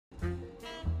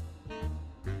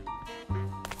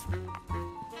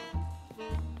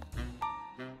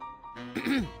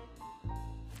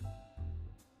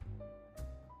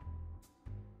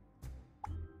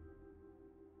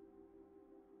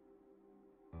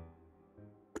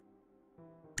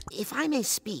If I may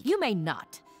speak... You may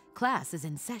not. Class is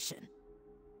in session.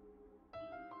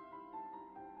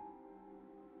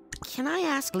 Can I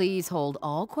ask... Please hold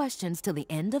all questions till the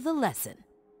end of the lesson.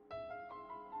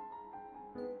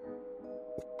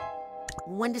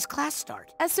 When does class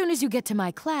start? As soon as you get to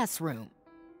my classroom.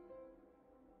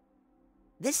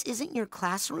 This isn't your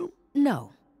classroom?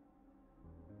 No.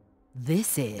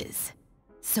 This is.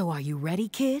 So are you ready,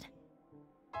 kid?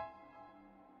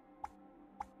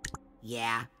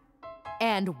 Yeah.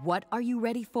 And what are you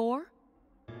ready for?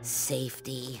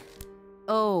 Safety.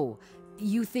 Oh,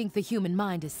 you think the human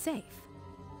mind is safe?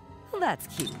 That's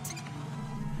cute.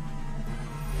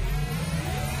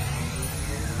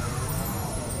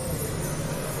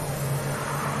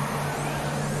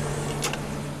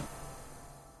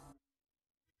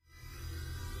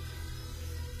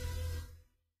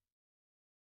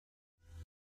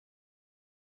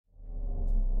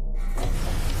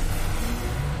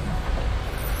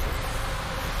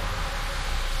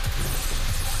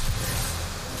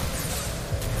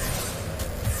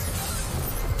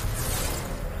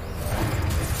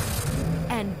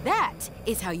 And that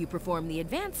is how you perform the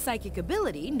advanced psychic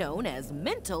ability known as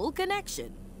mental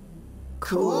connection.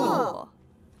 Cool.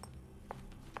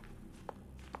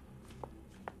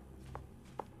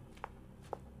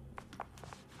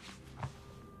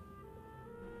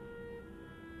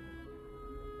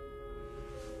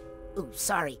 Ooh,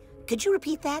 sorry. Could you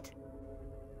repeat that?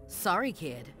 Sorry,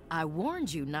 kid. I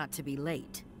warned you not to be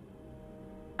late.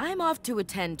 I'm off to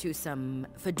attend to some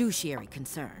fiduciary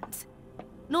concerns.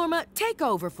 Norma, take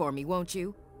over for me, won't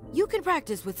you? You can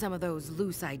practice with some of those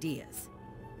loose ideas.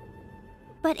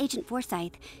 But Agent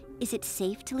Forsyth, is it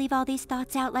safe to leave all these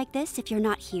thoughts out like this if you're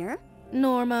not here?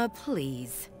 Norma,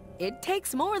 please. It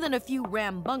takes more than a few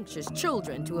rambunctious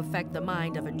children to affect the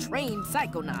mind of a trained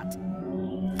psychonaut.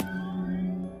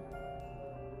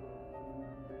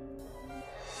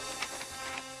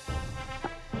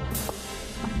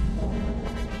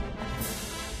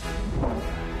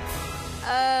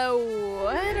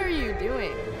 What are you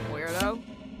doing, weirdo?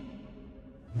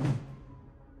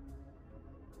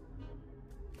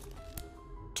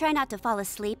 Try not to fall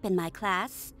asleep in my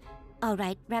class. All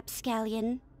right,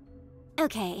 Rapscallion.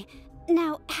 Okay,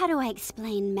 now how do I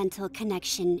explain mental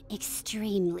connection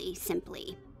extremely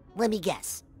simply? Let me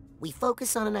guess. We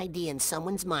focus on an idea in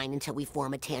someone's mind until we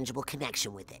form a tangible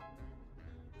connection with it.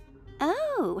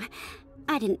 Oh,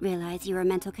 I didn't realize you were a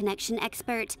mental connection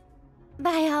expert.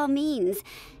 By all means,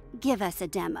 give us a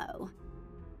demo.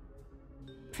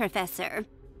 Professor.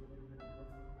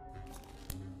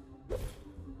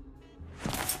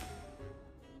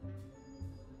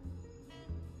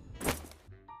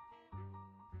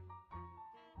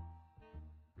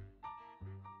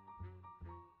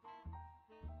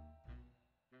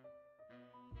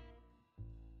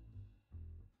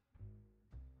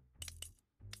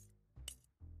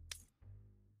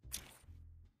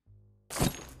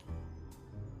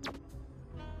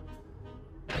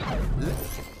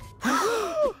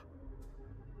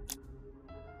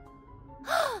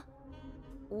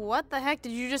 What the heck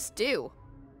did you just do?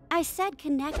 I said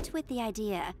connect with the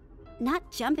idea,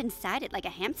 not jump inside it like a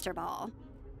hamster ball.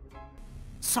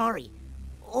 Sorry.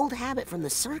 Old habit from the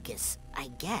circus, I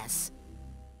guess.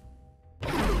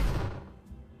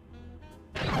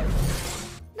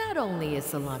 Not only is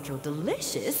cilantro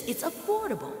delicious, it's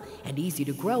affordable and easy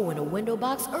to grow in a window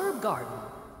box herb garden.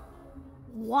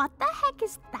 What the heck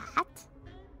is that?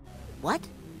 What?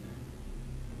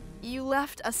 You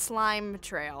left a slime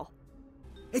trail.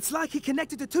 It's like he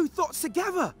connected the two thoughts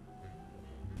together!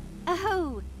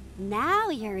 Oh, now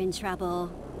you're in trouble.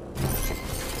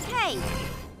 Hey,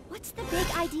 what's the big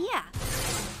idea?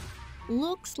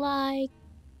 Looks like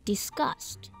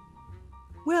disgust.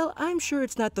 Well, I'm sure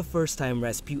it's not the first time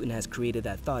Rasputin has created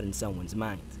that thought in someone's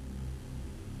mind.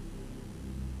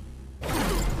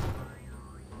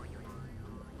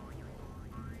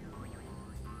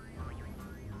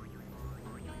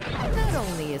 Not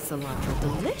only is cilantro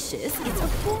delicious, it's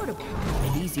affordable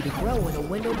and easy to grow in a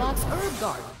window box herb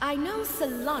garden. I know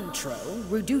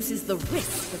cilantro reduces the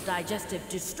risk of digestive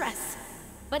distress,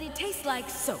 but it tastes like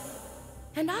soap.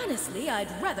 And honestly, I'd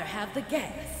rather have the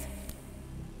gas.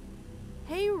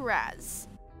 Hey, Raz.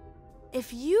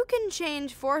 If you can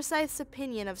change Forsyth's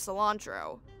opinion of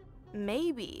cilantro,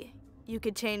 maybe you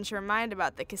could change her mind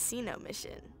about the casino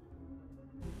mission.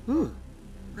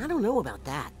 I don't know about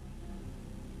that.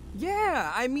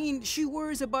 Yeah, I mean, she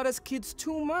worries about us kids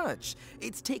too much.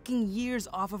 It's taking years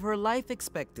off of her life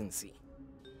expectancy.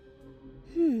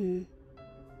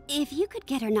 If you could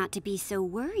get her not to be so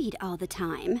worried all the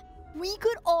time. We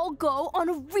could all go on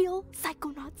a real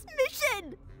Psychonauts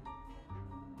mission!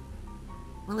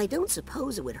 Well, I don't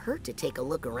suppose it would hurt to take a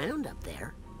look around up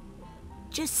there.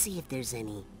 Just see if there's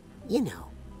any, you know,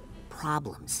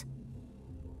 problems.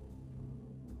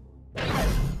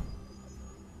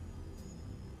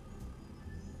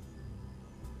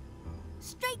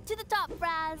 Straight to the top,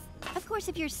 Raz. Of course,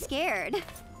 if you're scared,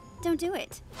 don't do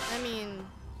it. I mean,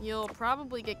 you'll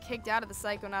probably get kicked out of the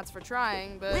Psychonauts for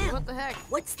trying, but Well, what the heck?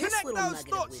 What's this Connect little those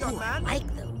nugget thoughts, of young wisdom? man. I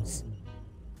like those.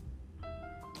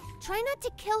 Try not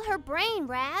to kill her brain,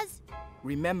 Raz.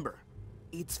 Remember,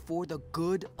 it's for the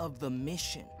good of the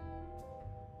mission.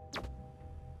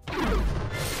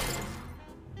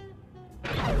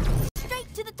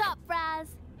 Straight to the top, Raz.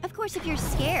 Of course, if you're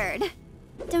scared,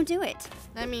 don't do it.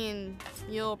 I mean,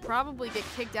 you'll probably get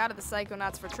kicked out of the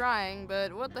Psychonauts for trying,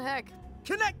 but what the heck?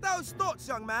 Connect those thoughts,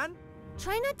 young man.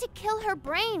 Try not to kill her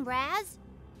brain, Raz.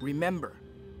 Remember,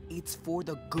 it's for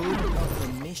the good of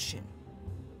the mission.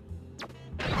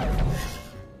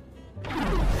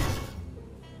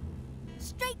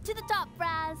 Straight to the top,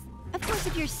 Raz. Of course,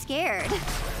 if you're scared,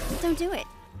 don't do it.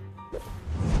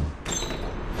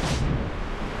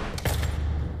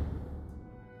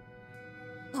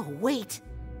 Oh, wait.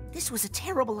 This was a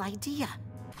terrible idea.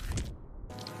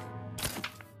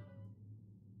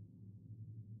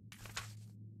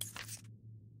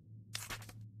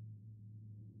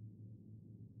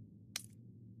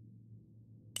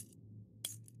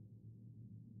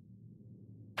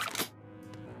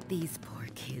 These poor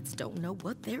kids don't know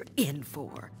what they're in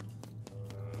for.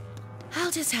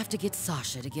 I'll just have to get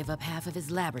Sasha to give up half of his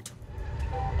laboratory.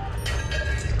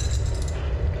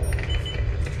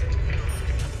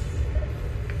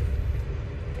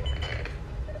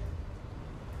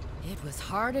 It was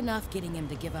hard enough getting him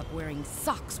to give up wearing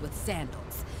socks with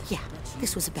sandals. Yeah,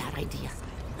 this was a bad idea.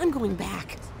 I'm going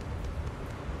back.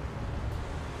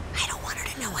 I don't want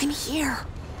her to know I'm here.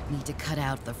 Need to cut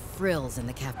out the frills in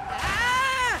the cap.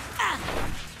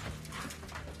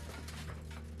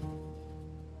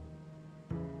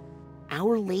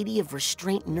 Our Lady of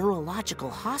Restraint Neurological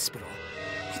Hospital.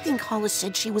 I think Hollis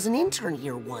said she was an intern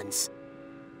here once.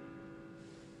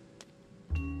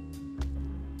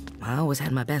 I always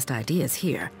had my best ideas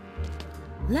here.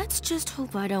 Let's just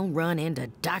hope I don't run into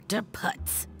Dr.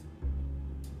 Putz.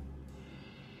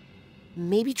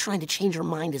 Maybe trying to change her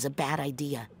mind is a bad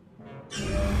idea.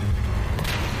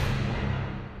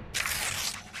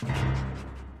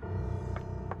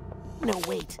 No,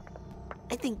 wait.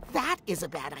 I think that is a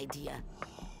bad idea.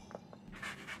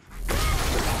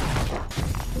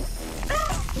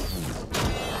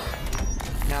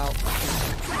 Now,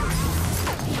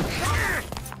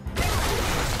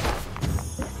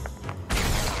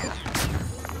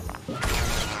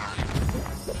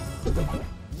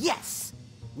 Yes!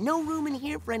 No room in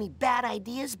here for any bad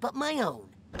ideas but my own.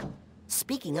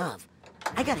 Speaking of,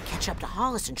 I gotta catch up to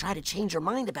Hollis and try to change her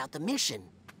mind about the mission.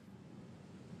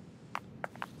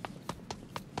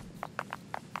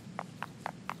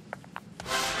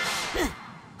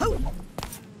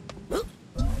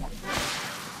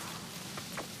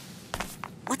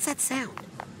 What's that sound?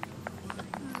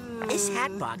 This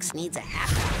hat box needs a hat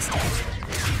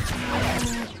box.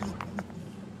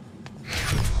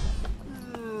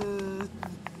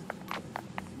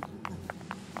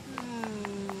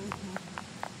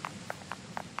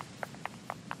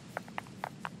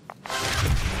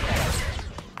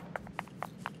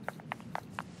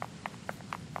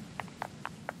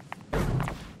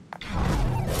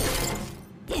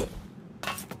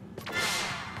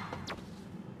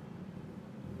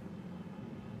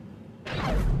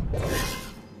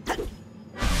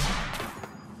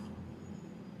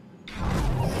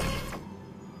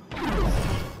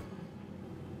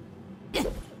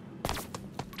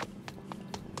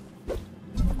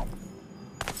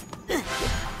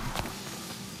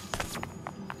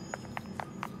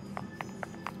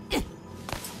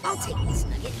 I'll take this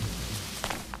nugget.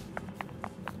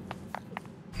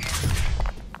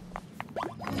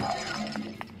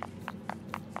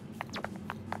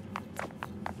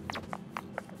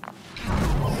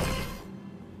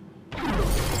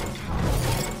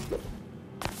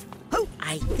 Oh,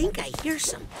 I think I hear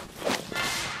something.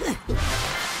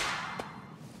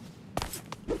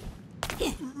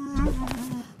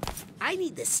 I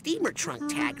need the steamer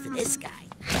trunk tag for this guy.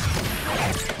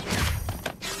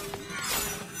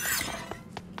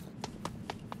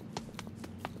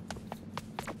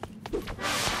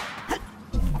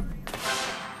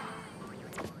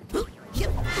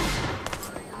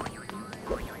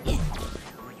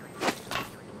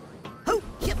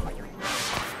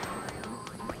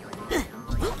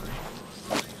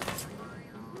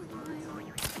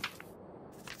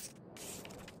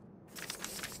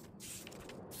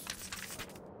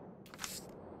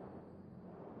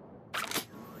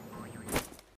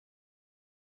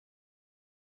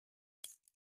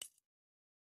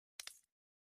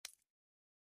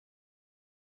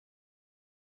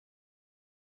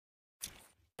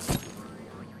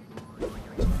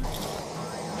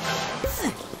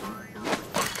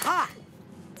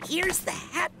 here's the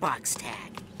hatbox tag.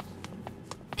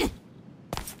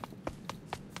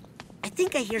 I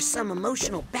think I hear some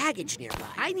emotional baggage nearby.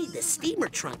 I need the steamer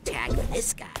trunk tag for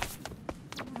this guy.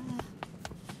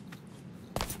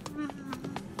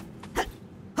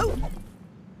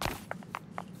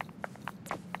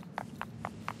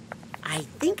 I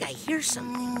think I hear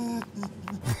something.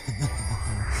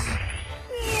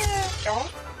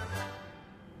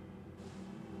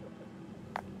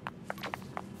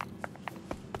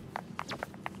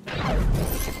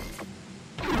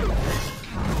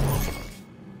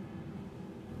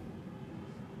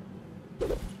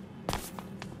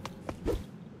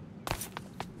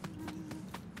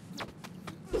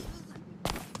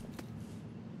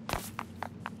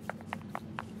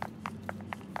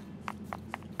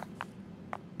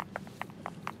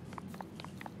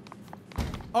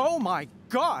 Oh my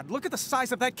God, look at the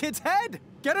size of that kid's head!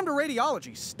 Get him to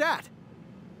radiology, stat!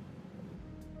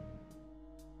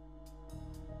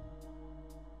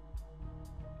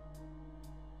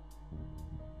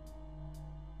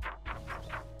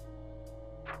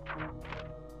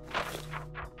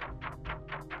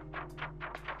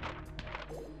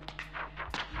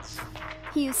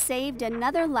 You saved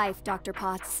another life, Dr.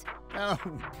 Potts. Oh,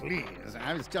 please,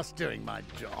 I was just doing my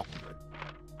job.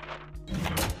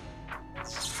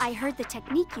 I heard the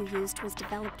technique you used was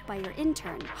developed by your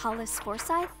intern, Hollis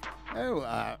Forsyth.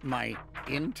 Oh, my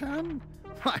intern?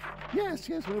 Why, yes,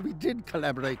 well, we did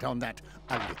collaborate on that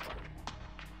a little.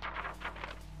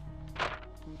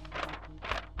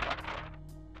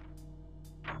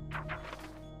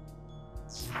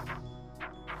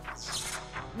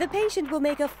 The patient will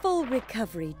make a full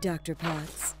recovery, Dr.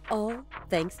 Potts. All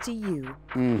thanks to you.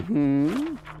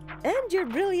 Mm-hmm. And your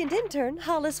brilliant intern,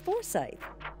 Hollis Forsyth.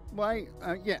 Why,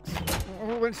 yes.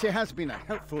 Well, she has been a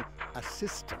helpful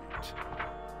assistant.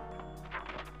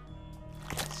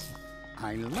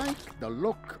 I like the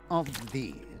look of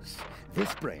these.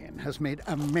 This brain has made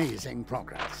amazing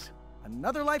progress.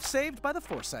 Another life saved by the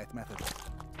Forsyth method.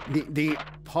 The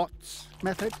Potts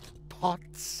method?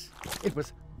 Potts? It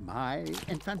was my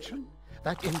invention?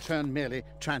 That intern merely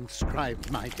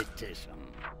transcribed my dictation.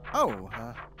 Oh,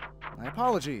 my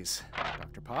apologies,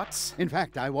 Dr. Potts. In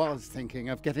fact, I was thinking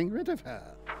of getting rid of her.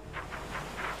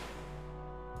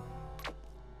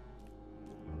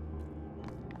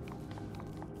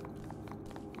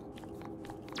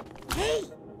 Hey,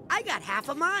 I got half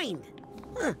a mind.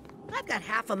 I've got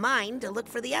half a mind to look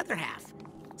for the other half.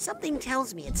 Something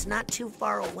tells me it's not too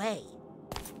far away.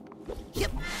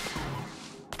 Yep.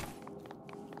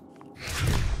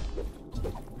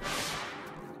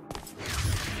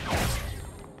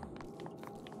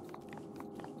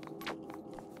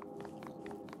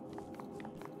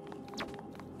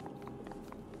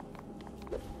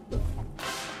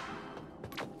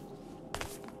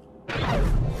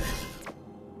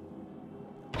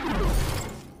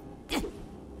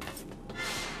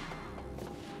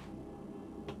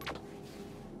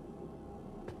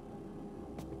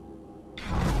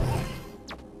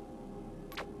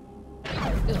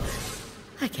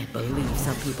 I can't believe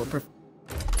some people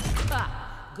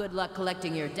good luck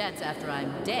collecting your debts after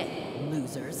I'm dead,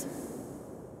 losers.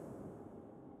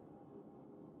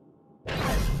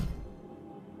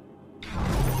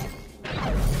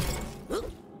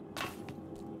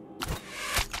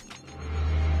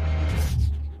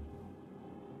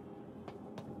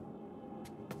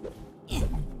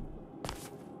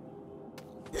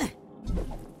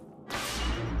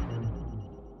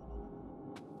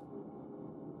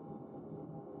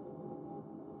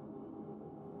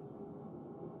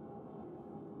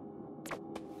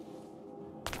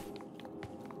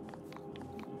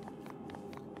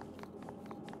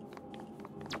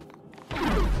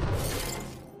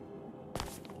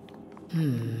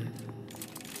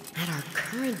 At our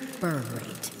current burn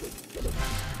rate.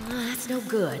 That's no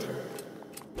good.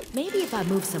 Maybe if I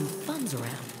move some funds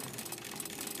around.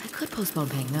 I could postpone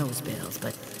paying those bills,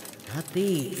 but not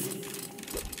these.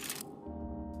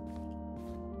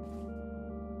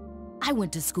 I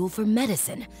went to school for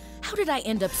medicine. How did I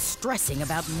end up stressing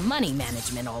about money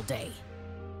management all day?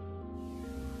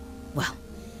 Well,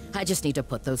 I just need to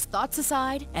put those thoughts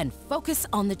aside and focus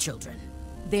on the children.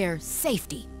 Their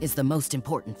safety is the most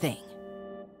important thing.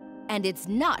 And it's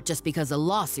not just because a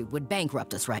lawsuit would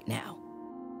bankrupt us right now.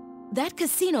 That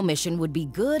casino mission would be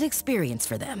good experience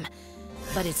for them,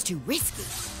 but it's too risky.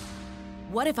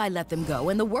 What if I let them go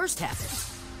and the worst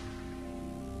happens?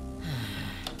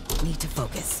 Need to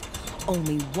focus.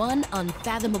 Only one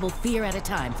unfathomable fear at a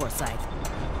time, Forsyth.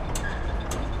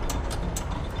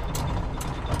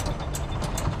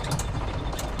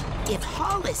 If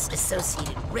Hollis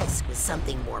associated risk with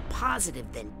something more positive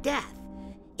than death,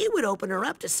 It would open her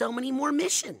up to so many more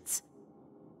missions.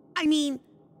 I mean,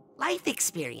 life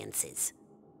experiences.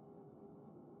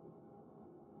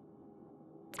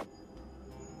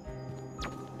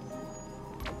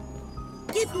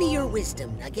 Give me your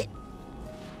wisdom, Nugget.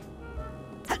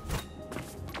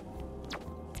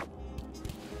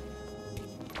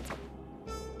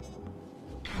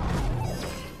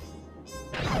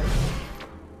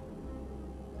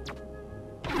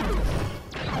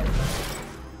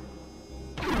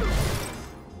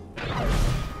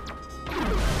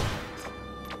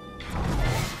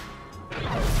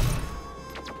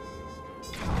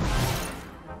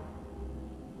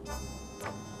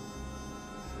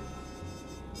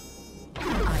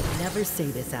 Never say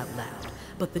this out loud,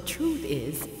 but the truth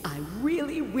is, I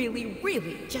really, really,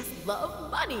 really just love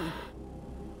money.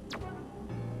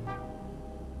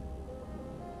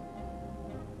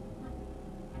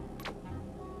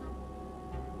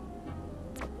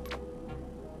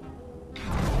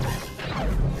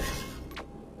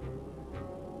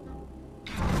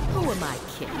 Who am I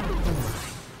kidding?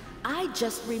 I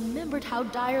just remembered how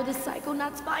dire the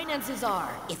Psychonauts' finances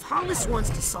are. If Hollis wants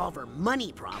to solve her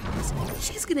money problems,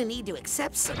 she's gonna need to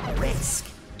accept some risk.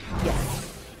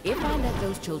 Yes, if I let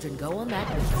those children go on that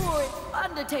mission, sure, it's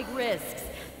fun to take risks.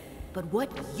 But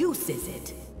what use is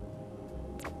it?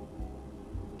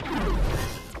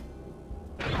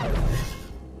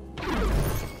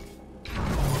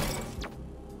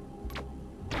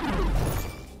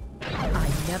 I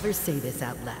never say this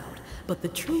out loud. But the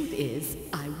truth is,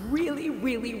 I really,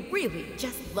 really, really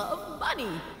just love money.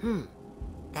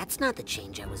 That's not the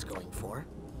change I was going for.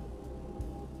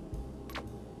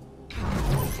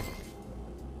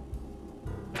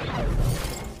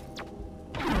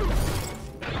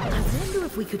 I wonder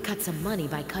if we could cut some money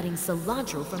by cutting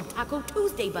cilantro from Taco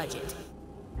Tuesday budget.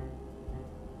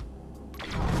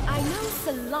 I know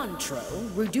cilantro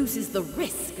reduces the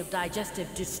risk of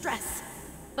digestive distress,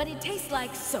 but it tastes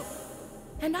like soap.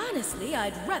 And honestly,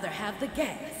 I'd rather have the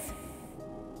gas.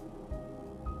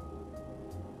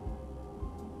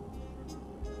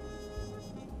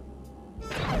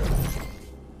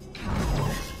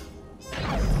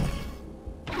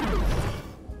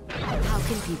 How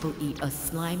can people eat a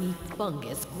slimy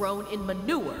fungus grown in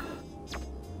manure?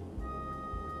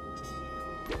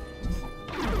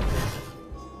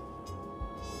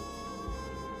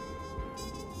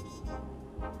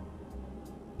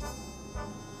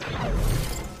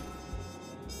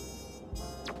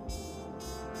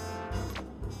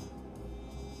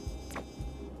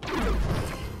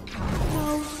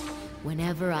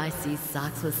 Whenever I see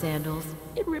socks with sandals,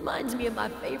 it reminds me of my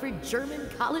favorite German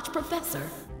college professor.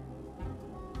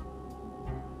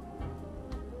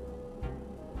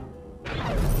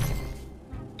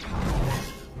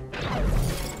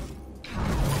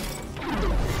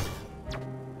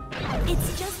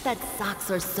 It's just that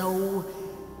socks are so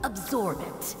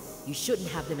absorbent. You shouldn't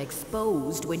have them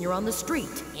exposed when you're on the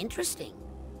street. Interesting.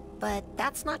 But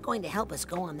that's not going to help us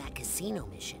go on that casino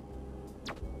mission.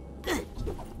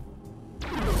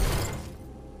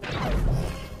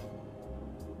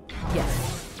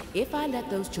 Yes, if I let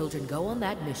those children go on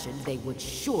that mission, they would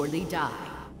surely die.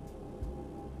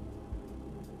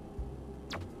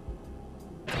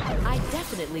 I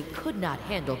definitely could not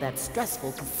handle that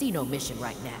stressful casino mission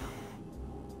right now.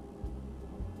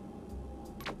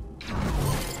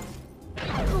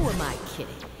 Who am I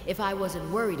kidding? If I wasn't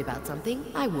worried about something,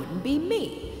 I wouldn't be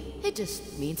me. It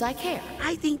just means I care.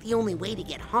 I think the only way to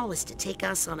get Hollis to take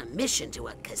us on a mission to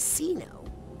a casino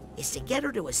is to get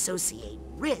her to associate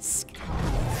risk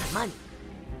with money.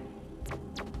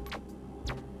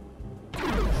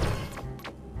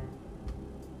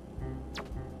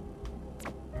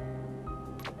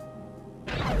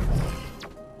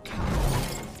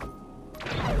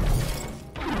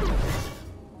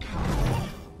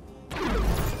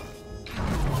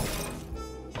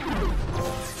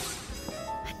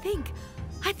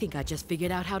 I think I just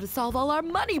figured out how to solve all our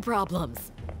money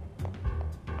problems.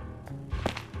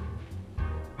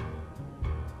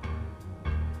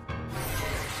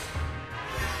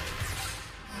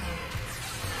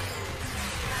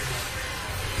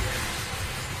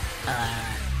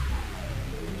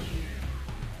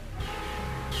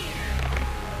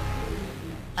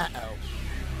 Uh-oh.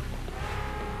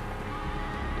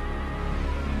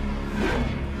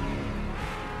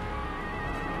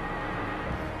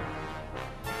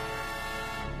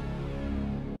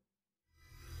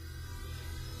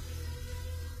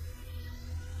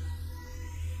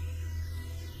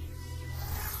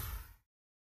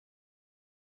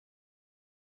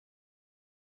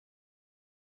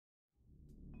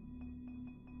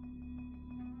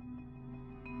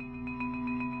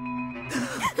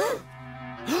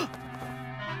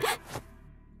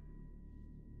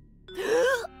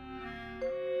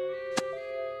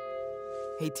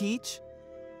 Hey, Teach,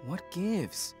 what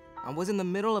gives? I was in the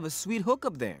middle of a sweet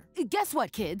hookup there. Guess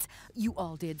what, kids? You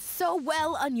all did so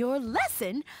well on your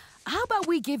lesson. How about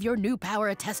we give your new power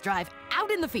a test drive out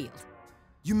in the field?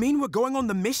 You mean we're going on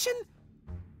the mission?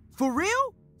 For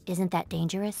real? Isn't that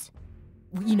dangerous?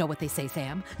 You know what they say,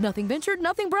 Sam. Nothing ventured,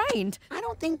 nothing brained. I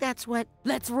don't think that's what...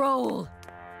 Let's roll.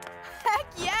 Heck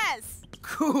yes!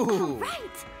 Cool. All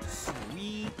right.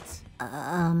 Sweet.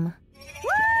 Woo!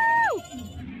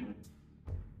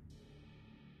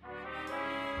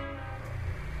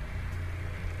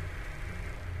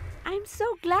 I'm so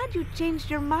glad you changed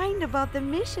your mind about the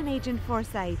mission, Agent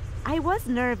Forsyth. I was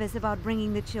nervous about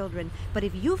bringing the children, but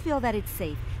if you feel that it's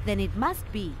safe, then it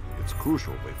must be. It's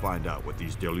crucial we find out what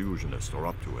these delusionists are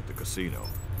up to at the casino.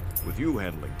 With you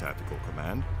handling tactical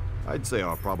command, I'd say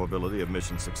our probability of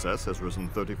mission success has risen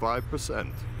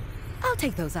 35%. I'll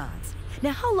take those odds.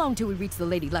 Now, how long till we reach the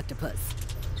Lady Luctopus?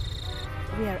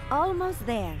 We are almost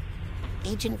there.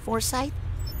 Agent Forsyth,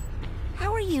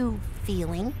 how are you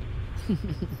feeling?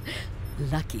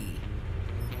 Lucky.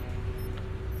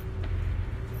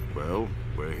 Well,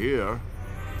 we're here.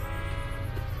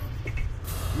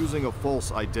 Using a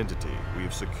false identity,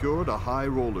 we've secured a high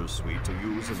roller suite to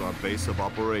use as our base of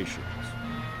operations.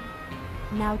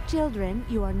 Now, children,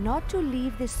 you are not to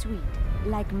leave the suite.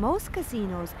 Like most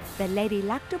casinos, the Lady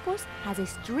Luctopus has a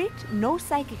strict no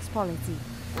psychics policy.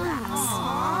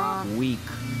 Weak.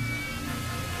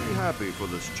 Be happy for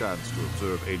this chance to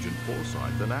observe Agent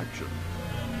Forsyth in action.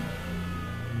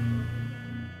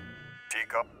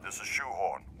 Teacup, this is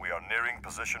Shoehorn. We are nearing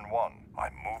position 1.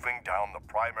 I'm moving down the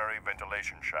primary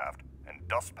ventilation shaft, and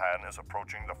Dustpan is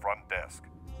approaching the front desk.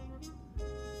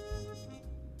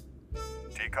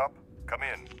 Teacup, come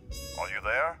in. Are you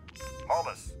there?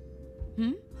 Hollis.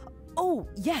 Oh,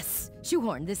 yes.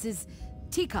 Shoehorn, this is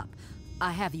Teacup.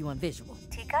 I have you on visual.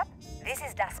 Teacup, this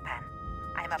is Dustpan.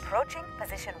 I'm approaching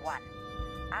position 1.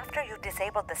 After you've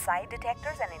disabled the Psi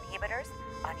detectors and inhibitors,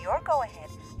 on your go-ahead,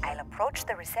 I'll approach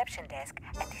the reception desk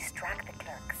and distract the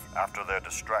clerks. After they're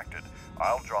distracted,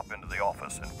 I'll drop into the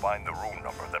office and find the room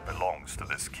number that belongs to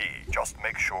this key. Just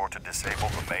make sure to disable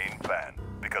the main fan,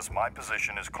 because my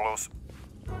position is close.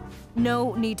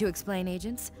 No need to explain,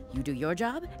 agents. You do your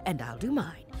job, and I'll do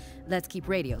mine. Let's keep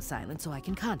radio silent so I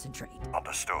can concentrate.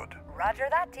 Understood. Roger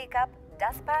that, Teacup.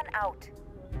 Dustpan out.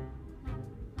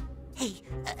 Hey,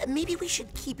 maybe we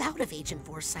should keep out of Agent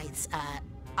Forsyth's,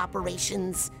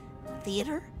 operations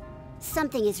theater?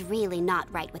 Something is really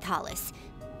not right with Hollis.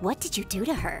 What did you do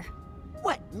to her?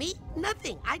 What, me?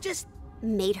 Nothing. I just...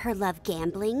 Made her love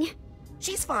gambling?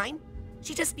 She's fine.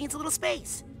 She just needs a little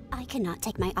space. I cannot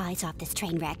take my eyes off this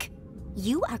train wreck.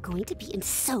 You are going to be in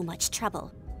so much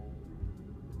trouble.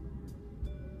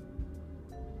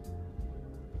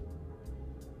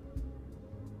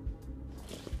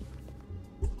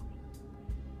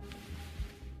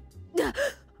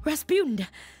 Rasputin,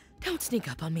 don't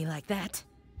sneak up on me like that.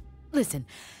 Listen,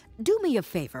 do me a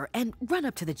favor and run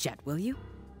up to the jet, will you?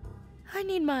 I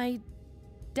need my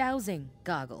dowsing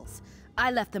goggles.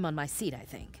 I left them on my seat, I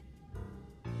think.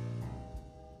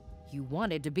 You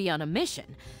wanted to be on a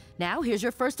mission. Now here's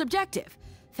your first objective.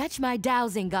 Fetch my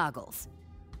dowsing goggles.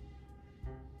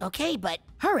 Okay, but...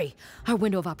 Hurry! Our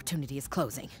window of opportunity is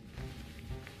closing.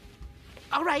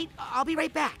 All right, I'll be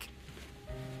right back.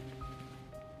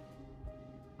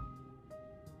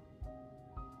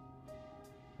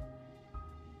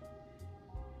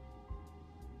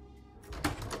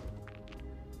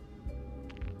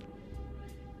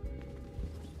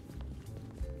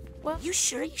 Well, you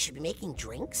sure you should be making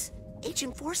drinks?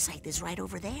 Agent Forsyth is right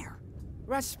over there.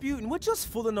 Rasputin, we're just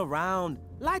fooling around.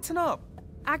 Lighten up.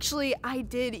 Actually, I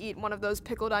did eat one of those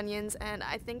pickled onions, and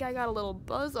I think I got a little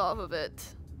buzz off of it.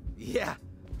 Yeah,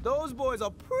 those boys are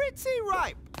pretty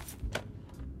ripe.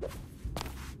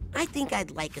 I think I'd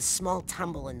like a small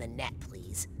tumble in the net,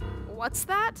 please. What's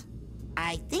that?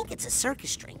 I think it's a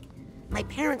circus drink. My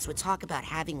parents would talk about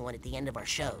having one at the end of our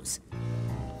shows.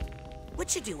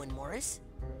 What you doing, Morris?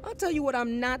 I'll tell you what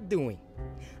I'm not doing.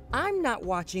 I'm not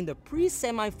watching the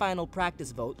pre-semi-final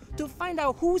practice vote to find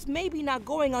out who's maybe not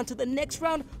going on to the next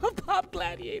round of Pop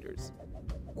Gladiators.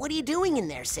 What are you doing in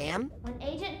there, Sam? When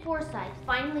Agent Forsyth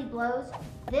finally blows,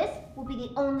 this will be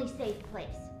the only safe place.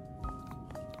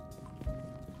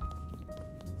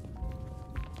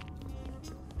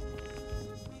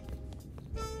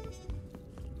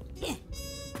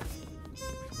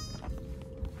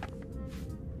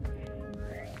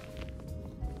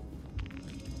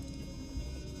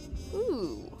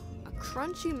 Ooh, a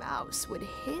crunchy mouse would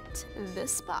hit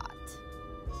this spot.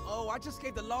 Oh, I just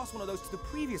gave the last one of those to the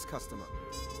previous customer.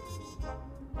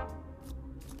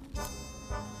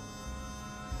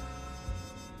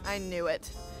 I knew it.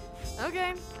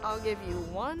 Okay, I'll give you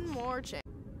one more chance.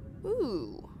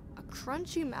 Ooh, a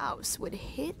crunchy mouse would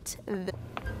hit the...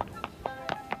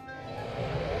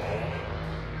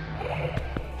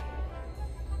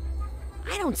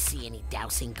 I don't see any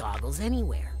dowsing goggles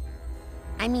anywhere.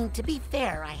 I mean, to be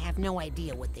fair, I have no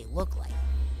idea what they look like.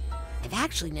 I've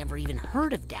actually never even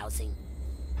heard of dowsing.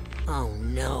 Oh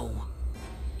no.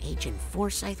 Agent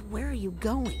Forsyth, where are you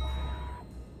going?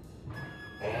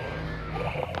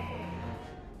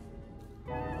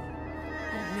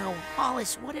 Oh no,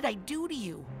 Hollis, what did I do to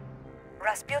you?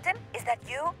 Rasputin, is that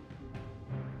you?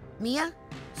 Mia?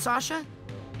 Sasha?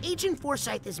 Agent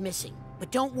Forsyth is missing,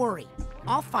 but don't worry.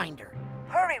 I'll find her.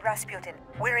 Hurry, Rasputin.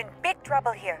 We're in big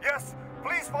trouble here. Yes,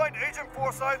 please find Agent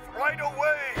Forsyth right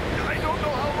away. I don't know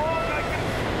how long I can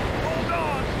hold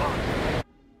on, but...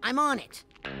 I'm on it.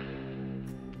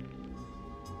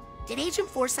 Did Agent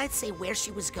Forsyth say where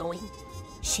she was going?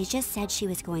 She just said she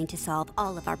was going to solve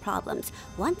all of our problems,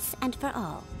 once and for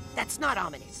all. That's not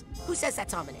ominous. Who says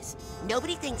that's ominous?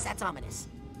 Nobody thinks that's ominous.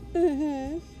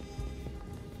 Mm-hmm.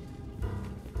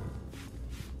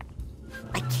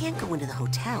 I can't go into the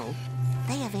hotel.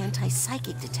 They have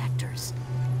anti-psychic detectors.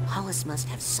 Hollis must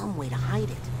have some way to hide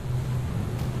it.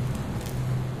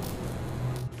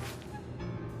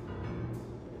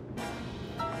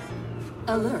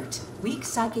 Alert. Weak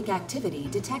psychic activity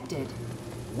detected.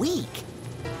 Weak?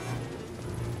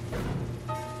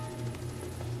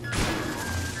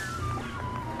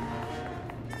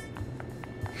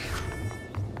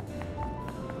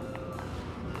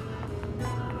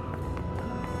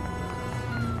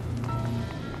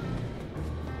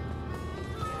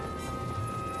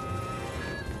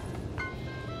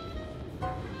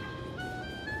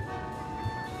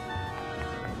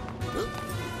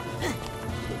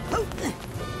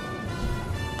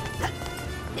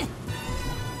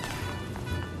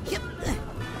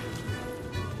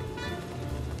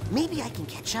 Maybe I can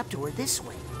catch up to her this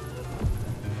way.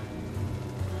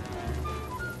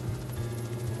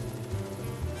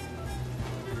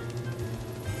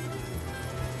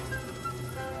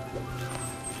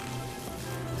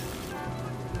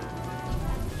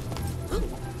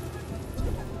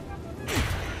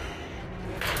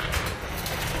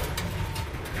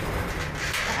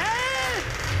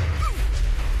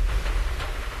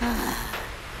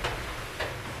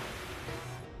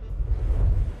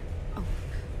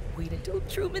 Wait until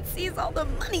Truman sees all the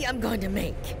money I'm going to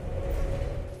make.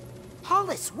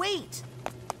 Hollis, wait!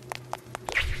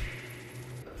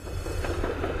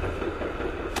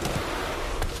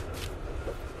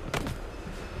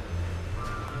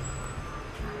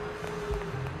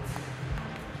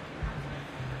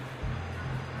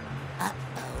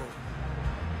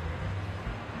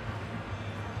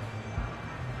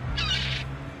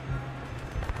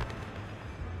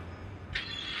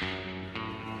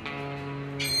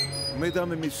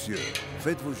 Mesdames et messieurs,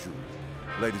 faites vos jeux.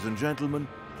 Ladies and gentlemen,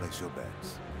 place your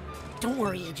bets. Don't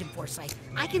worry, Agent Forsyth.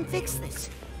 I can fix this.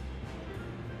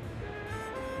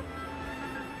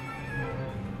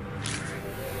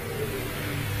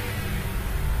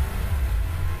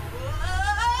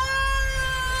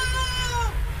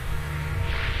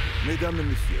 Mesdames et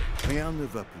messieurs, rien ne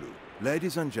va plus.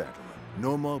 Ladies and gentlemen,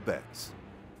 no more bets.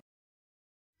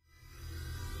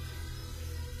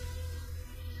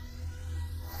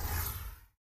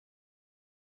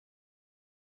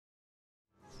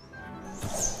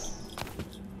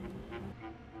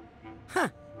 Huh.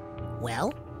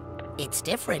 Well, it's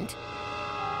different.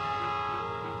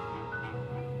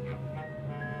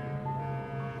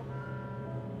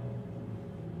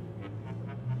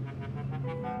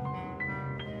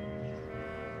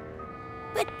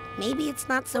 But maybe it's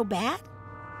not so bad.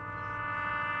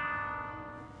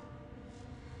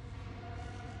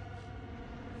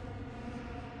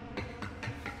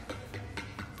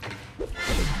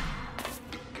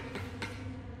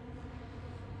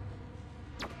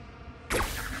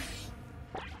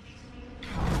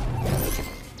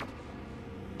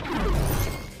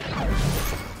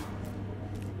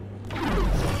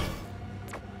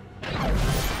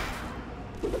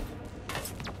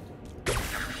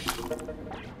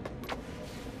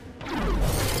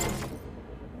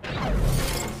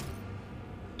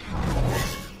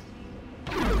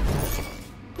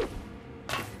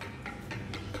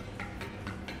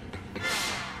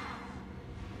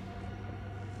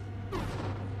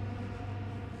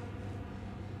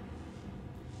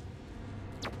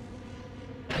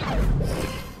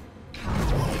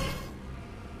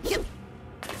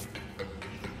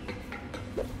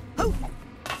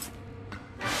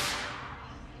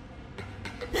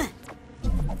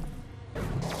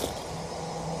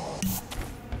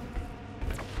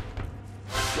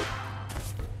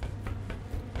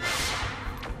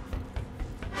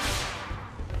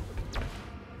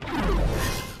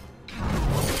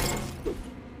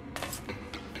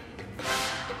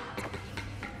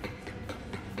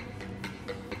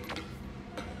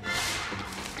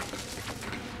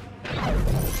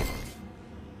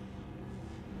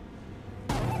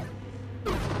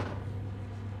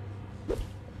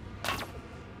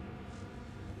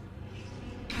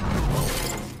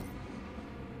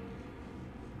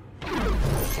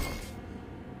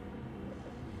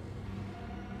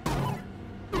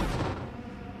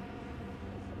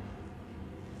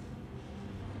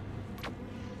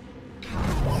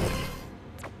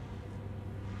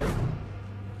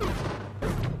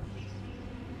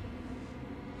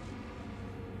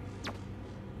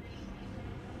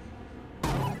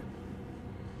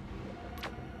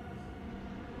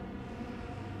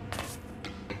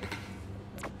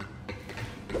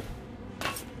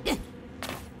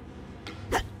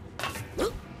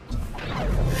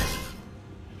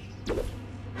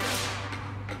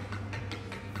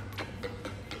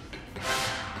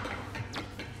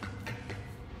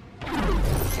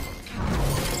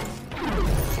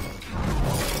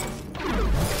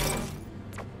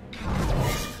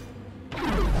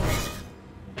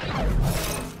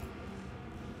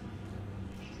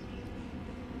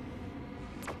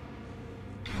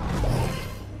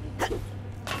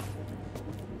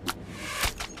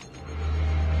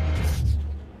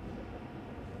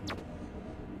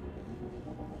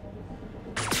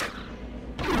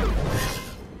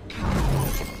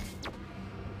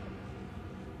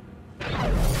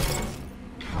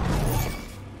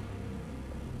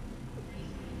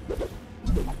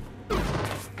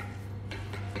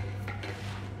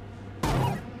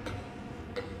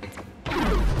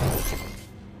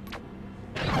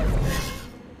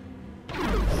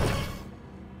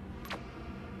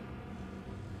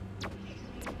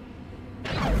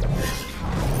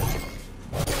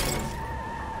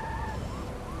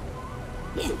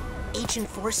 Agent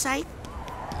Forsyth?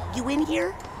 You in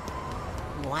here?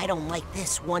 Well, I don't like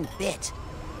this one bit.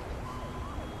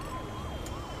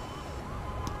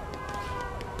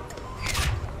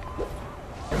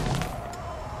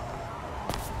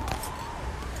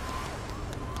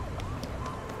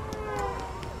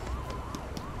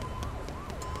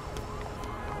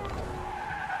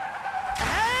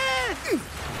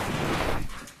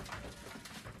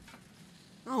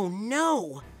 Oh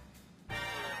no!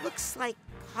 Looks like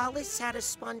Hollis had a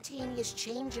spontaneous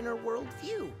change in her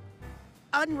worldview.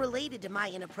 Unrelated to my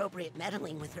inappropriate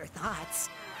meddling with her thoughts.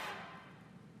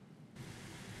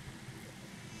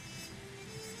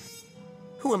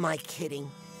 Who am I kidding?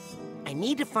 I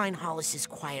need to find Hollis's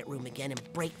quiet room again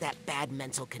and break that bad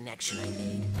mental connection I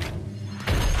made.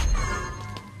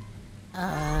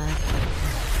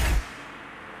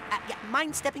 Yeah,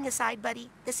 mind stepping aside, buddy?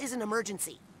 This is an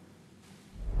emergency.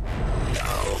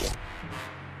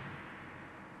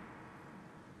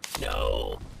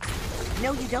 No.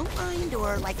 No, you don't mind,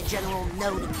 or like a general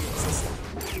no to the system?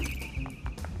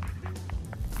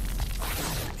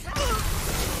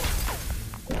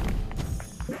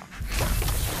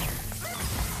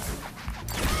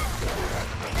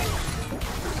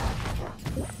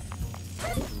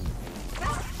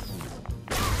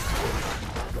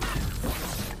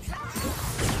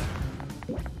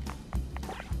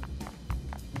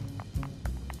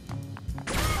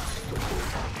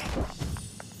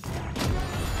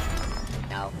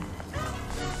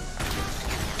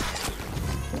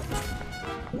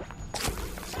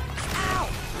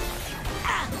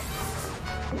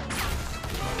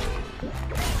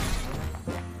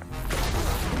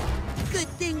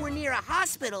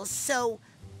 Hospital, so,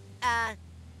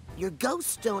 your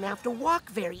ghosts don't have to walk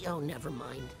very... Oh, never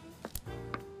mind.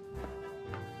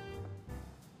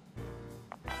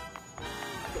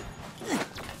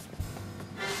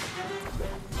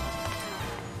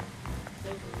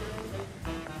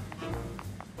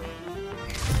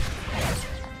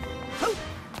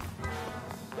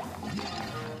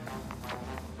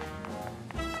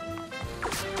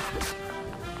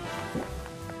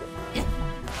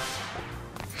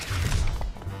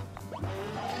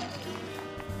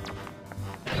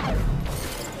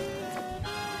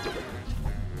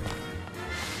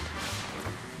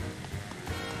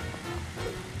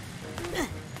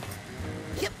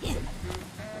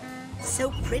 So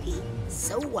pretty,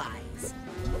 so wise.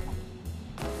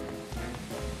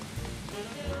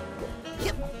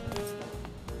 Yep.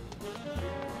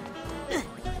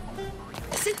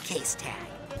 Suitcase tag.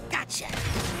 Gotcha.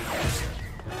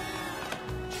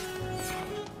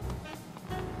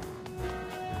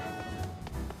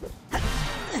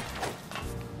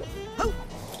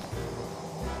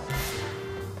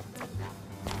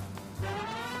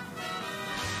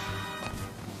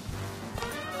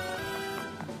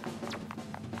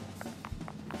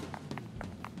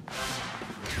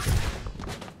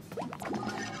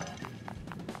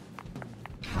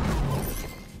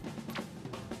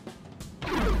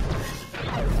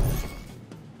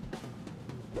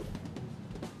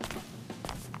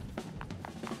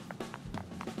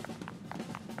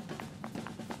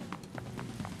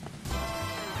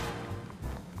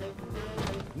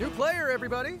 New player,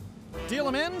 everybody. Deal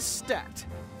them in, stat.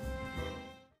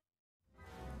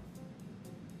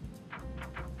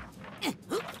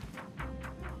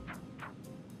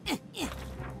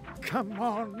 Come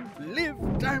on, live,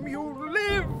 damn you,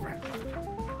 live!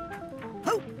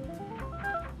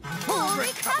 Full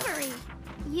recovery!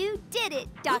 You did it,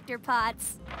 Dr.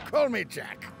 Potts. Call me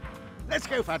Jack. Let's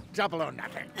go for double or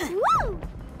nothing. Woo!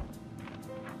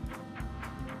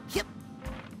 Yep.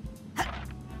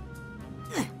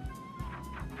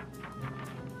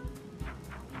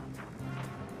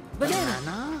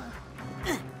 Banana?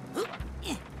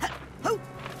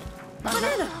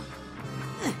 Banana!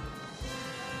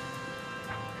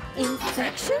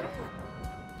 Infection?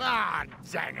 Ah,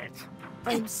 dang it.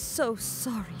 I'm so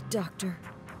sorry, Doctor.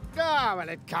 Ah, well,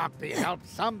 it can't be helped.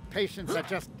 Some patients are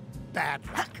just bad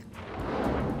luck.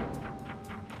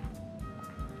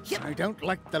 I don't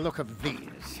like the look of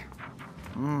these.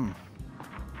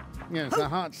 Yes, the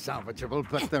heart's salvageable,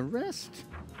 but the rest?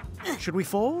 Should we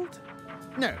fold?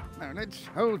 No, let's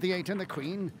hold the 8 and the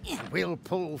queen, and we'll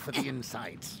pull for the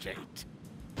inside straight.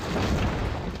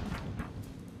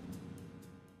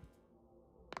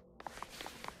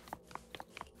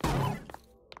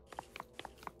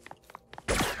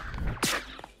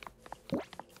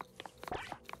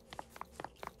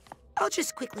 I'll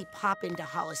just quickly pop into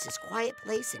Hollis's quiet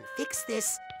place and fix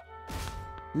this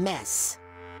mess.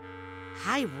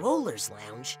 High Rollers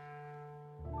Lounge?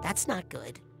 That's not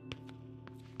good.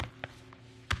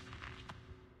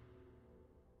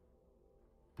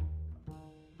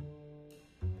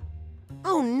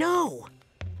 Oh no!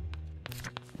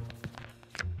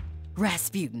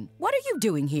 Rasputin, what are you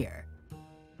doing here?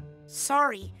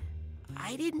 Sorry,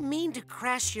 I didn't mean to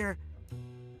crash your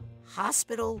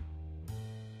hospital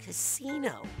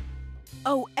casino.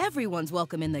 Oh, everyone's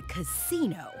welcome in the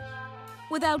casino.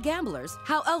 Without gamblers,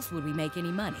 how else would we make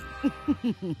any money?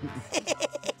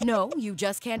 No, you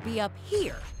just can't be up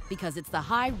here because it's the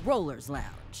High Rollers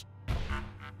Lounge.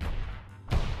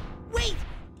 Wait!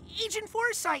 Agent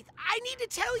Forsyth, I need to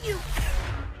tell you.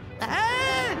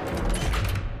 Ah!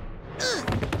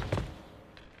 Ugh.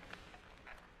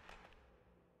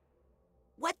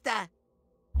 What the?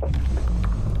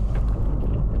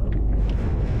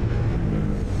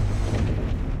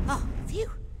 Oh, phew.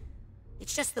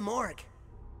 It's just the morgue.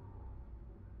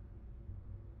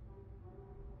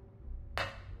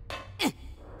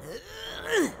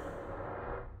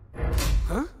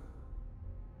 Huh?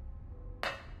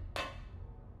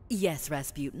 Yes,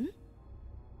 Rasputin?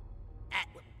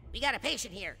 We got a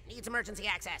patient here. Needs emergency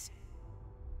access.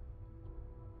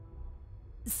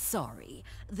 Sorry.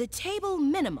 The table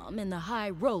minimum in the High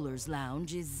Rollers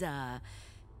Lounge is,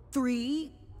 $3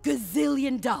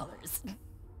 gazillion.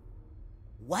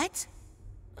 What?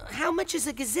 How much is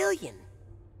a gazillion?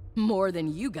 More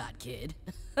than you got, kid.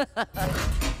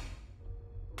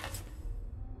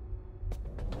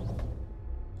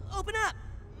 Open up!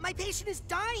 My patient is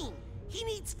dying! He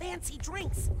needs fancy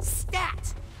drinks.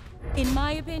 Stat! In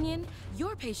my opinion,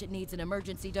 your patient needs an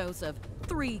emergency dose of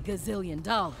 $3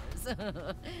 gazillion.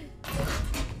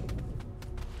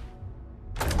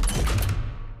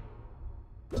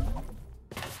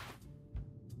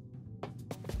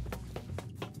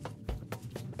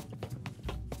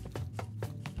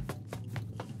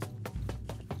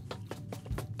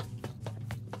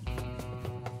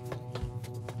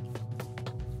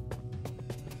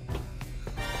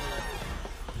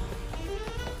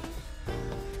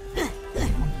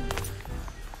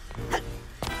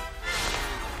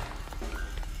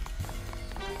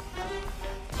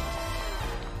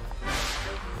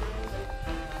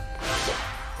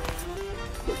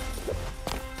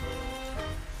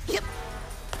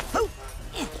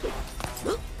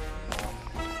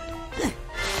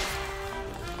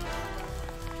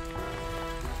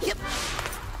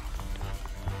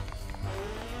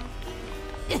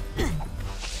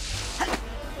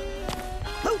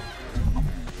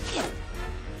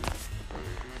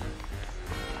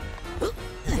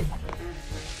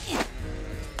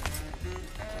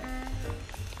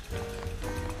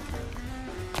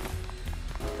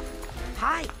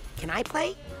 Hi, can I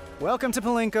play? Welcome to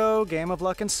Palinko, game of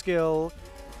luck and skill.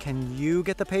 Can you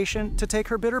get the patient to take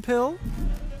her bitter pill?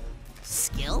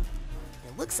 Skill?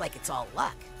 It looks like it's all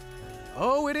luck.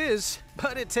 Oh, it is,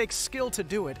 but it takes skill to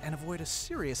do it and avoid a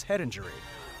serious head injury.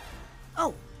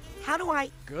 Oh, how do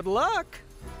I... Good luck!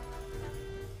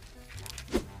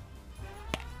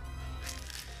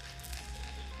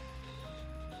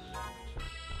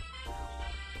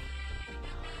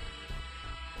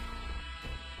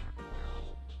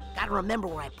 Gotta remember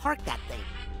where I parked that thing.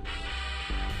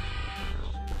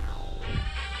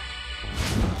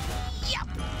 Yep!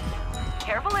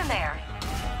 Careful in there.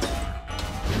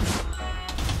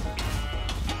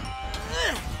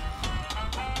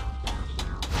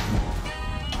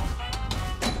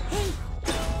 Hey,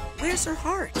 where's her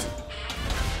heart?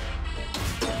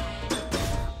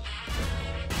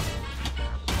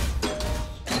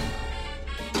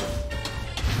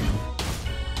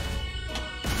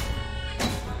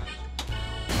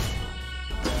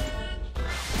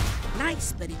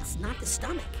 Nice, but it's not the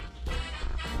stomach.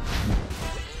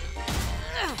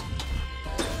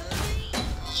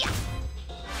 Yeah.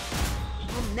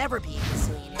 We'll never be a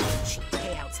gazillionaire with cheap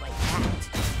payouts like that.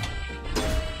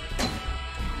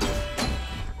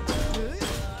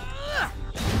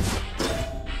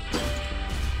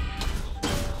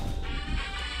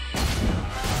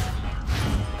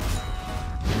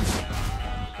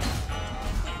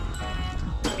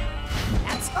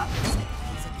 That's up.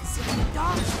 It's a gazillion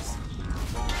dollars.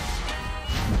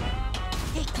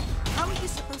 Hey, how are you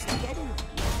supposed to get in there?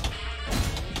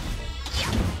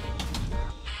 Yeah.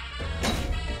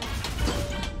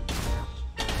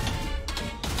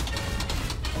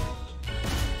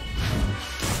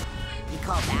 You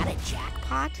call that a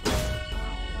jackpot?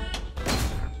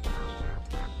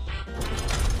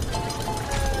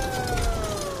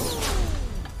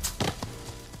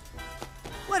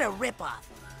 What a ripoff.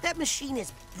 That machine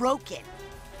is broken.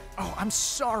 Oh, I'm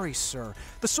sorry, sir.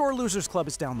 The Sore Losers Club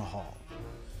is down the hall.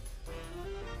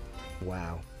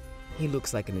 Wow. He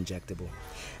looks like an injectable.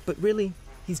 But really,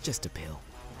 he's just a pill.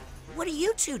 What are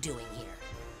you two doing here?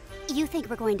 You think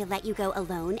we're going to let you go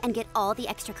alone and get all the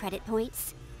extra credit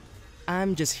points?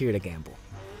 I'm just here to gamble.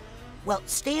 Well,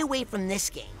 stay away from this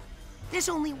game. There's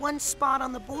only one spot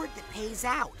on the board that pays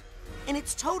out, and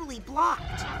it's totally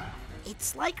blocked.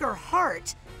 It's like her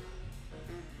heart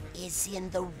is in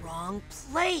the wrong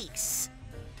place.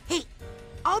 Hey,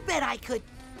 I'll bet I could...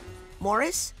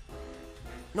 Morris?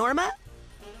 Norma?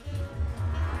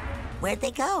 Where'd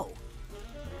they go?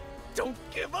 Don't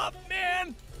give up,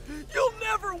 man! You'll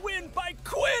never win by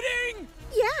quitting!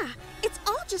 Yeah, it's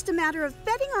all just a matter of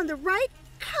betting on the right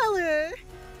color.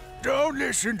 Don't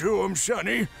listen to him,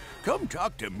 Sonny. Come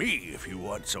talk to me if you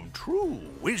want some true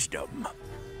wisdom.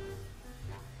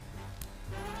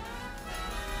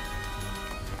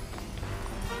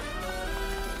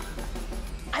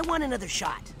 I want another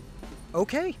shot.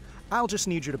 Okay, I'll just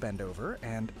need you to bend over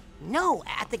and... No,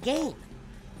 at the game.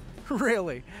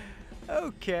 Really?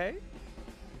 Okay.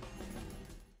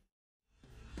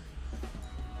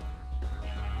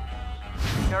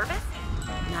 Nervous?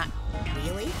 Not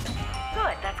really.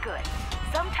 Good, that's good.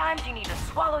 Sometimes you need to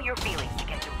swallow your feelings to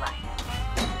get through life.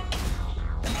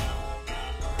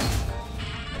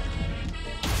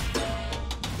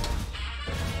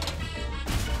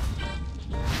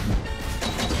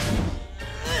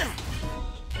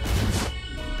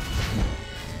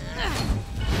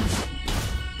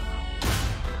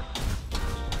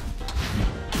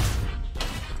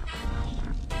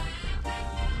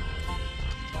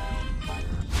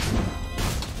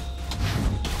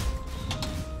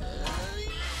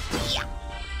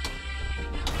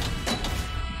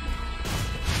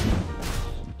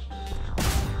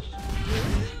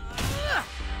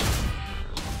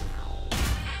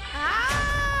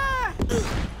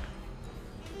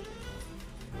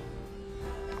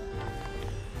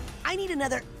 I need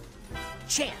another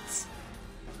chance.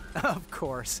 Of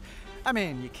course. I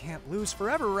mean, you can't lose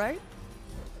forever, right?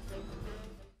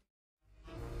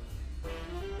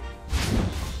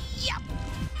 Yep.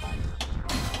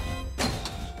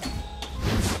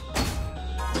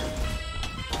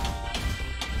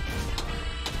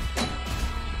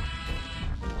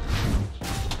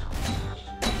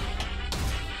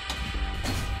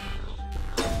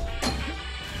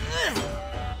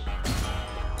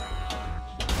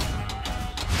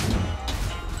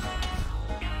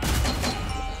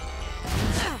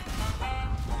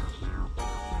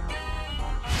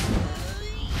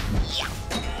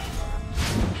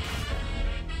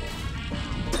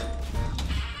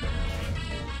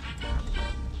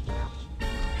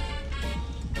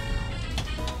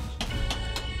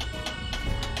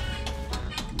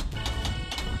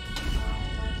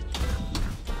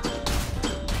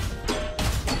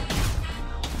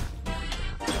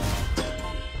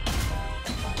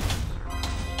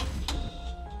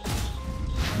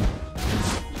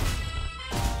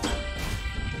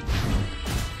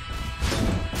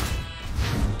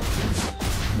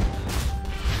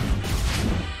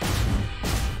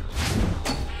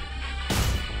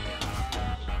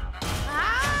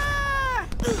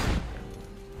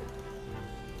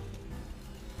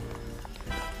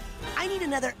 I need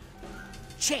another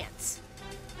chance.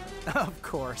 Of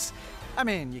course. I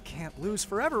mean, you can't lose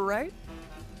forever, right?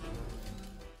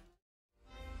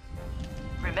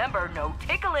 Remember, no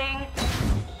tickling.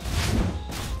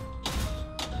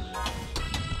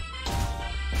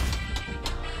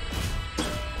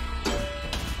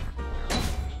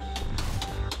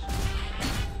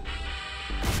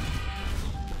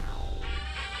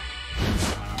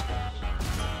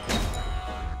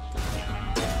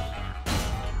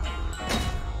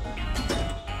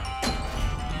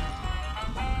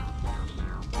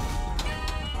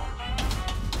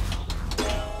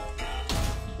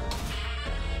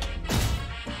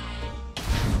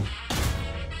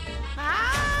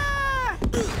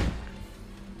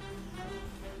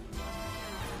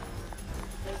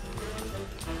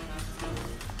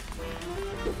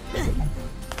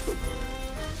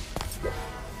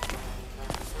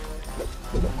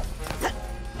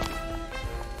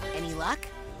 Any luck?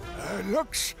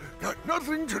 Luck's got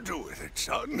nothing to do with it,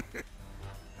 son.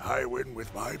 I win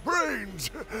with my brains.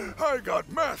 I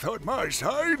got math on my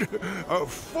side. A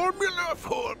formula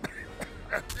for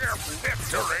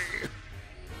victory.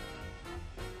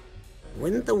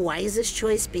 Wouldn't the wisest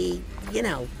choice be, you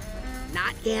know,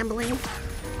 not gambling?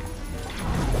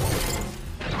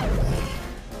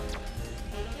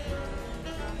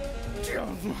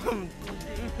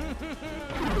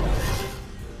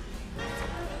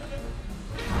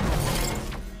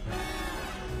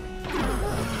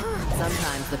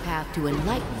 Sometimes the path to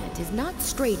enlightenment is not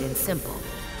straight and simple.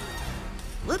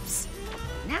 Whoops.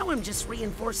 Now I'm just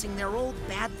reinforcing their old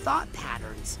bad thought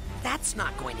patterns. That's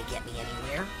not going to get me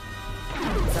anywhere.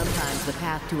 Sometimes the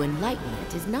path to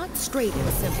enlightenment is not straight and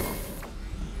simple.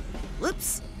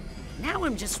 Whoops. Now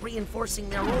I'm just reinforcing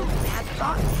their old bad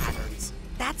thought patterns.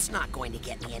 That's not going to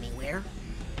get me anywhere.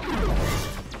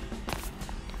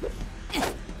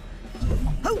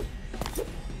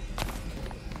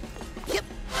 Yep.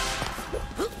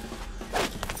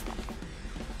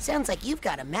 Sounds like you've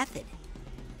got a method.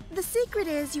 The secret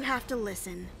is you have to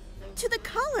listen to the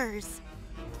colors.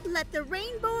 Let the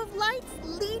rainbow of lights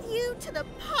lead you to the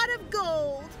pot of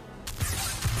gold.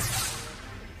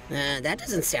 That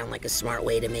doesn't sound like a smart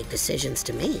way to make decisions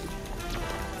to me.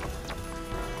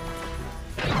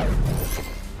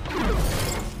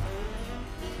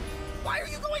 Why are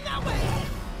you going that way?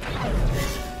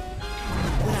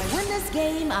 When I win this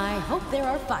game, I hope there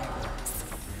are fireworks.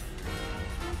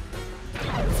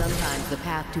 Sometimes the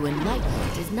path to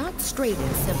enlightenment is not straight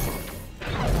and simple.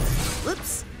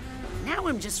 Whoops. Now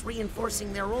I'm just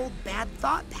reinforcing their old bad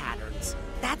thought patterns.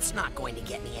 That's not going to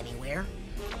get me anywhere.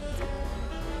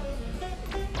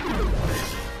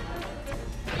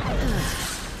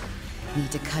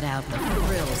 Need to cut out the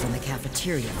frills in the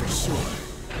cafeteria for sure.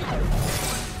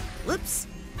 Whoops.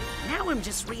 Now I'm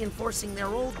just reinforcing their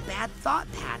old bad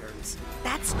thought patterns.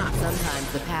 That's not.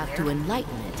 Sometimes the path to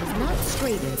enlightenment is not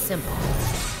straight and simple.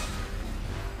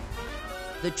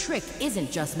 The trick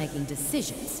isn't just making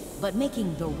decisions, but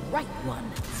making the right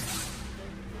one.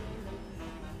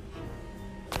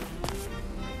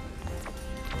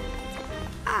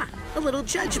 Ah, a little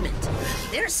judgment.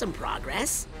 There's some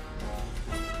progress.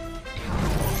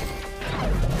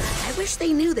 I wish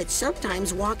they knew that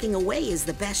sometimes walking away is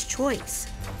the best choice.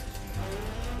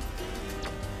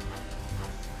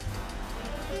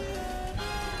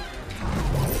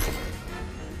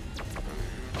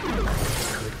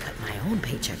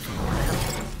 Paycheck for a while.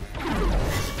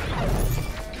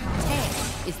 Tan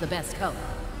is the best color,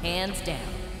 hands down.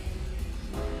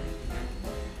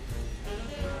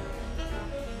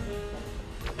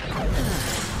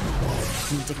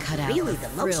 Need to cut out really, the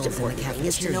most frills important in the thing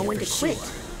is to know when to cafeteria quit.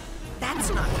 for sure. That's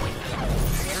not going to get me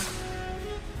anywhere.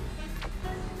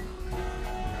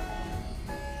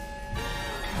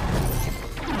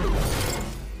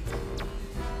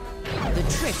 The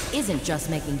trick isn't just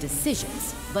making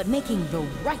decisions, but making the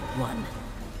right one.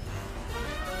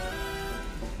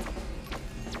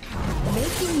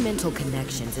 Making mental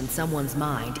connections in someone's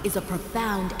mind is a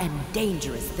profound and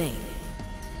dangerous thing.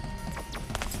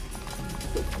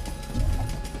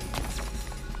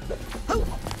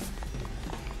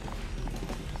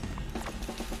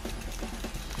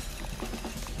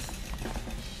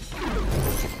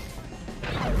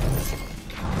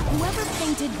 Whoever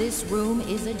painted this room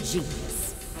is a genius.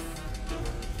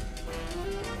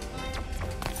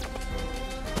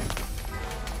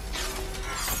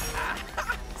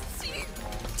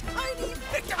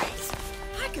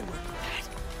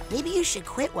 Maybe you should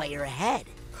quit while you're ahead.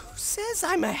 Who says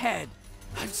I'm ahead?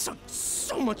 I've sunk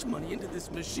so much money into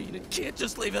this machine and can't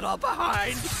just leave it all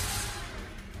behind.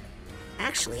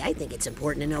 Actually, I think it's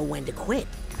important to know when to quit,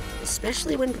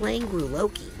 especially when playing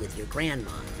Loki with your grandma.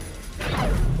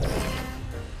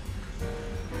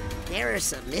 There are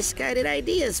some misguided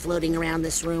ideas floating around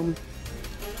this room.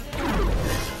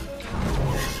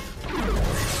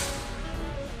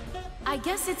 I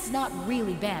guess it's not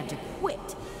really bad to quit,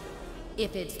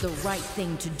 if it's the right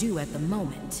thing to do at the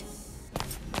moment.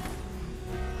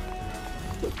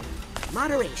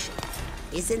 Moderation.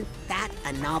 Isn't that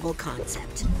a novel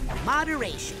concept?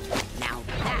 Moderation. Now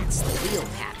that's the real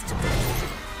path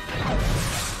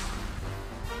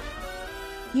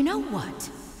to. You know what?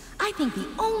 I think the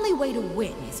only way to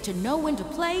win is to know when to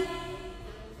play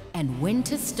and when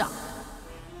to stop.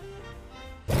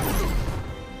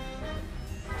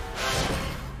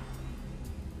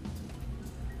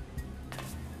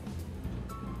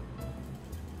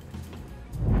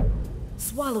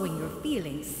 Swallowing your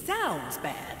feelings sounds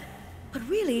bad. But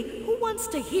really, who wants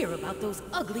to hear about those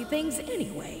ugly things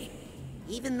anyway?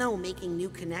 Even though making new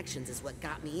connections is what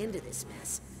got me into this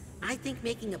mess, I think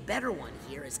making a better one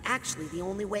here is actually the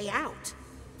only way out.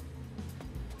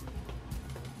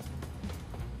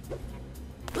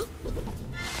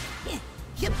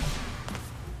 Yep.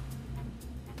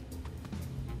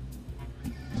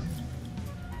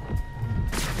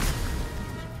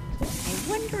 I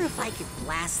wonder if I could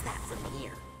blast that from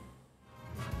here.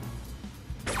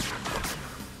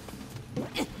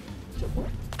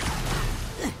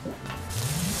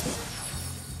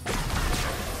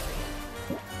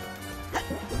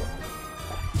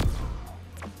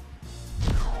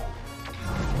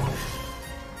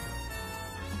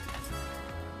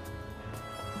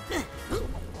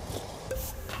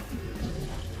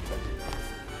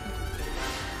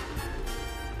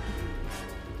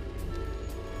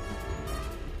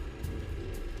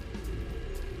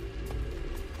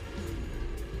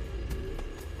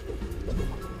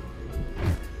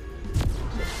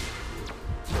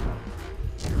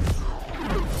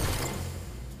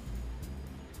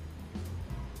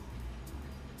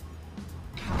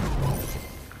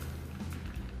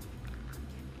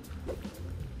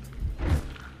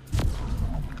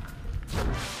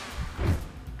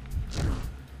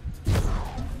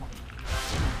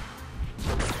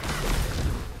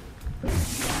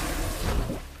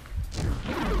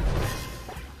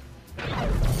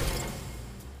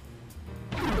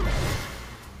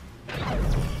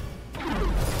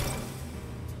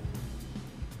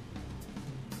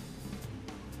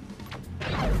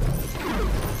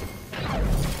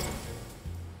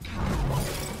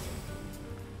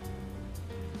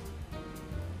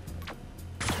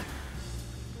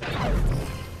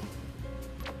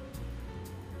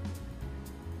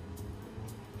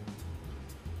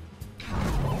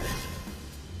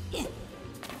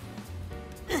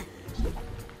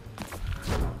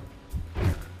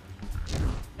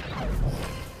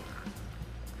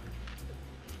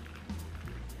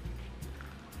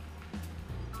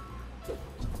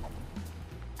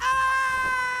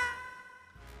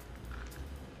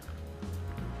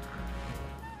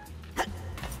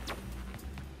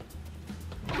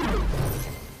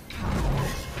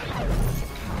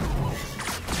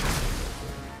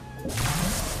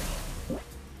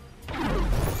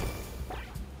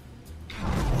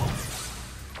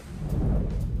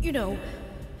 You know,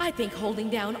 I think holding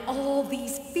down all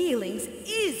these feelings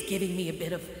is giving me a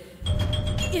bit of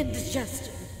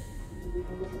indigestion.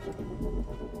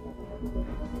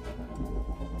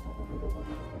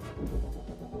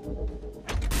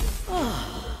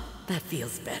 Oh, that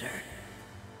feels better.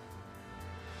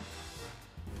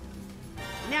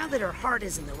 Now that her heart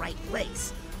is in the right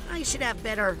place, I should have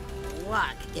better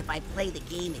luck if I play the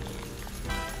game again.